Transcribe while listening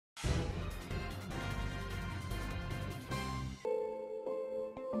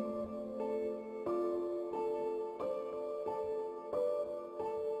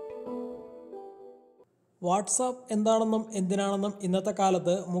WhatsApp എന്താണെന്നും എന്തിനാണെന്നും ഇന്നത്തെ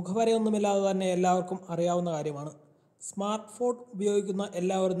കാലത്ത് മുഖവരയൊന്നുമില്ലാതെ തന്നെ എല്ലാവർക്കും അറിയാവുന്ന കാര്യമാണ്. സ്മാർട്ട് ഫോൺ ഉപയോഗിക്കുന്ന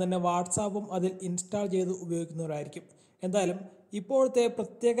എല്ലാവരും തന്നെ വാട്സാപ്പും അതിൽ ഇൻസ്റ്റാൾ ചെയ്ത് ഉപയോഗിക്കുന്നവരായിരിക്കും. എന്തായാലും ഇപ്പോഴത്തെ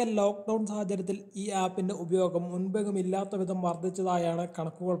പ്രത്യേക ലോക്ക്ഡൗൺ സാഹചര്യത്തിൽ ഈ ആപ്പിൻ്റെ ഉപയോഗം മുൻപെങ്ങുമില്ലാത്ത വിധം വർദ്ധിച്ചതായാണ്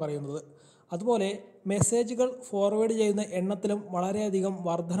കണക്കുകൾ പറയുന്നത്. അതുപോലെ മെസ്സേജുകൾ ഫോർവേഡ് ചെയ്യുന്ന എണ്ണത്തിലും വളരെയധികം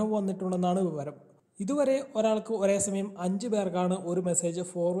വർധനവ് വന്നിട്ടുണ്ടെന്നാണ് വിവരം. ഇതുവരെ ഒരാൾക്ക് ഒരേ സമയം 5 പേർക്കാണ് ഒരു മെസ്സേജ്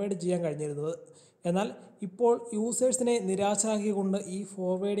ഫോർവേഡ് ചെയ്യാൻ കഴിഞ്ഞിരുന്നത്. എന്നാൽ ഇപ്പോൾ യൂസേഴ്സിനെ നിരാശരാക്കിക്കൊണ്ട് ഈ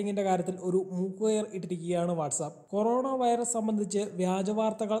ഫോർവേഡിങ്ങിൻ്റെ കാര്യത്തിൽ ഒരു മൂക്കുകയർ ഇട്ടിരിക്കുകയാണ് വാട്സാപ്പ്. കൊറോണ വൈറസ് സംബന്ധിച്ച്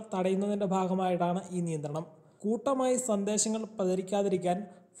വ്യാജവാർത്തകൾ തടയുന്നതിൻ്റെ ഭാഗമായിട്ടാണ് ഈ നിയന്ത്രണം. കൂട്ടമായി സന്ദേശങ്ങൾ പ്രചരിക്കാതിരിക്കാൻ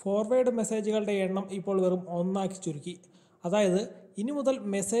ഫോർവേഡ് മെസ്സേജുകളുടെ എണ്ണം ഇപ്പോൾ വെറും 1 ചുരുക്കി. അതായത് ഇനി മുതൽ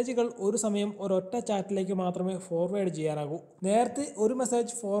മെസ്സേജുകൾ ഒരു സമയം ഒരൊറ്റ ചാറ്റിലേക്ക് മാത്രമേ ഫോർവേഡ് ചെയ്യാനാകൂ. നേരത്തെ ഒരു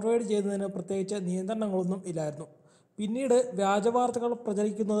മെസ്സേജ് ഫോർവേഡ് ചെയ്യുന്നതിന് പ്രത്യേകിച്ച് നിയന്ത്രണങ്ങളൊന്നും ഇല്ലായിരുന്നു. പിന്നീട് വ്യാജവാർത്തകൾ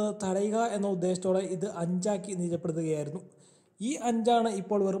പ്രചരിക്കുന്നത് തടയുക എന്ന ഉദ്ദേശത്തോടെ ഇത് 5 നിജപ്പെടുത്തുകയായിരുന്നു. ഈ 5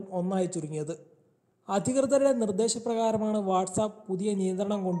 ഇപ്പോൾ വെറും 1 ചുരുങ്ങിയത്. അധികൃതരുടെ നിർദ്ദേശപ്രകാരമാണ് വാട്സാപ്പ് പുതിയ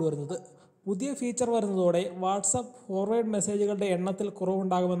നിയന്ത്രണം കൊണ്ടുവരുന്നത്. പുതിയ ഫീച്ചർ വരുന്നതോടെ വാട്സാപ്പ് ഫോർവേഡ് മെസ്സേജുകളുടെ എണ്ണത്തിൽ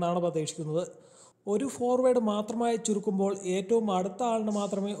കുറവുണ്ടാകുമെന്നാണ് പ്രതീക്ഷിക്കുന്നത്. ഒരു ഫോർവേഡ് മാത്രമായി ചുരുക്കുമ്പോൾ ഏറ്റവും അടുത്ത ആളിന്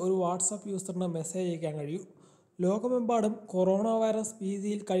മാത്രമേ ഒരു വാട്സാപ്പ് യൂസറിന് മെസ്സേജ് അയക്കാൻ കഴിയൂ. ലോകമെമ്പാടും കൊറോണ വൈറസ്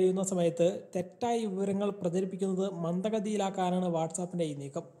ഭീതിയിൽ കഴിയുന്ന സമയത്ത് തെറ്റായ വിവരങ്ങൾ പ്രചരിപ്പിക്കുന്നത് മന്ദഗതിയിലാക്കാനാണ് വാട്സാപ്പിൻ്റെ ഈ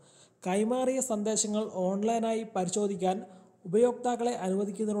നീക്കം. കൈമാറിയ സന്ദേശങ്ങൾ ഓൺലൈനായി പരിശോധിക്കാൻ ഉപയോക്താക്കളെ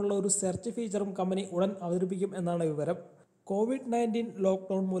അനുവദിക്കുന്നതിനുള്ള ഒരു സെർച്ച് ഫീച്ചറും കമ്പനി ഉടൻ അവതരിപ്പിക്കും എന്നാണ് വിവരം. കോവിഡ്-19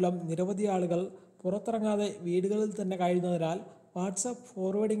 ലോക്ക്ഡൗൺ മൂലം നിരവധി ആളുകൾ പുറത്തിറങ്ങാതെ വീടുകളിൽ തന്നെ കഴിയുന്നതിനാൽ വാട്സാപ്പ്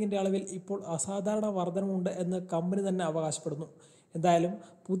ഫോർവേഡിങ്ങിൻ്റെ അളവിൽ ഇപ്പോൾ അസാധാരണ വർധനമുണ്ട് എന്ന് കമ്പനി തന്നെ അവകാശപ്പെടുന്നു. എന്തായാലും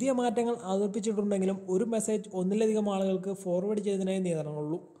പുതിയ മാറ്റങ്ങൾ അവതരിപ്പിച്ചിട്ടുണ്ടെങ്കിലും ഒരു മെസ്സേജ് ഒന്നിലധികം ആളുകൾക്ക് ഫോർവേഡ് ചെയ്യുന്നതിനായി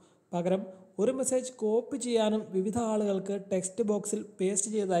നിയന്ത്രണങ്ങളുള്ളൂ. പകരം ഒരു മെസ്സേജ് കോപ്പി ചെയ്യാനും വിവിധ ആളുകൾക്ക് ടെക്സ്റ്റ് ബോക്സിൽ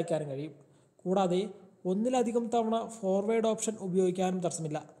പേസ്റ്റ് ചെയ്ത് അയക്കാനും കഴിയും. കൂടാതെ ഒന്നിലധികം തവണ ഫോർവേഡ് ഓപ്ഷൻ ഉപയോഗിക്കാനും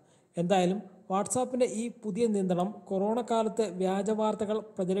തടസ്സമില്ല. എന്തായാലും വാട്സാപ്പിൻ്റെ ഈ പുതിയ നിയന്ത്രണം കൊറോണ കാലത്ത് വ്യാജവാർത്തകൾ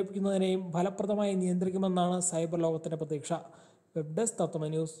പ്രചരിപ്പിക്കുന്നതിനെയും ഫലപ്രദമായി നിയന്ത്രിക്കുമെന്നാണ് സൈബർ ലോകത്തിൻ്റെ പ്രതീക്ഷ. Web desk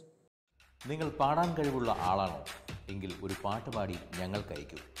Tatwamayi news. നിങ്ങൾ പാടാൻ കഴിവുള്ള ആളാണോ എങ്കിൽ ഒരു പാട്ട് പാടി ഞങ്ങൾക്ക്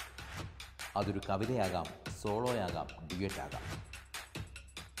അയക്കൂ. അതൊരു കവിതയാകാം, സോളോയാകാം, ഡ്യുയറ്റ് ആകാം.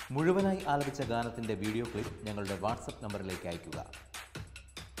 മുഴുവനായി ആലപിച്ച ഗാനത്തിൻ്റെ വീഡിയോ ക്ലിപ്പ് ഞങ്ങളുടെ വാട്സപ്പ് നമ്പറിലേക്ക് അയയ്ക്കുക.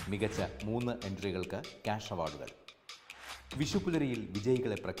 മികച്ച 3 എൻട്രികൾക്ക് ക്യാഷ് അവാർഡുകൾ. വിഷുപ്പുലരിയിൽ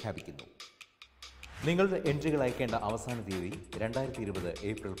വിജയികളെ പ്രഖ്യാപിക്കുന്നു. നിങ്ങളുടെ എൻട്രികൾ അയക്കേണ്ട അവസാന തീയതി 2020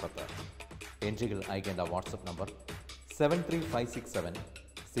 ഏപ്രിൽ 10. എൻട്രികൾ അയക്കേണ്ട വാട്സപ്പ് നമ്പർ 73567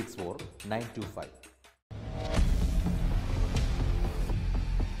 64925.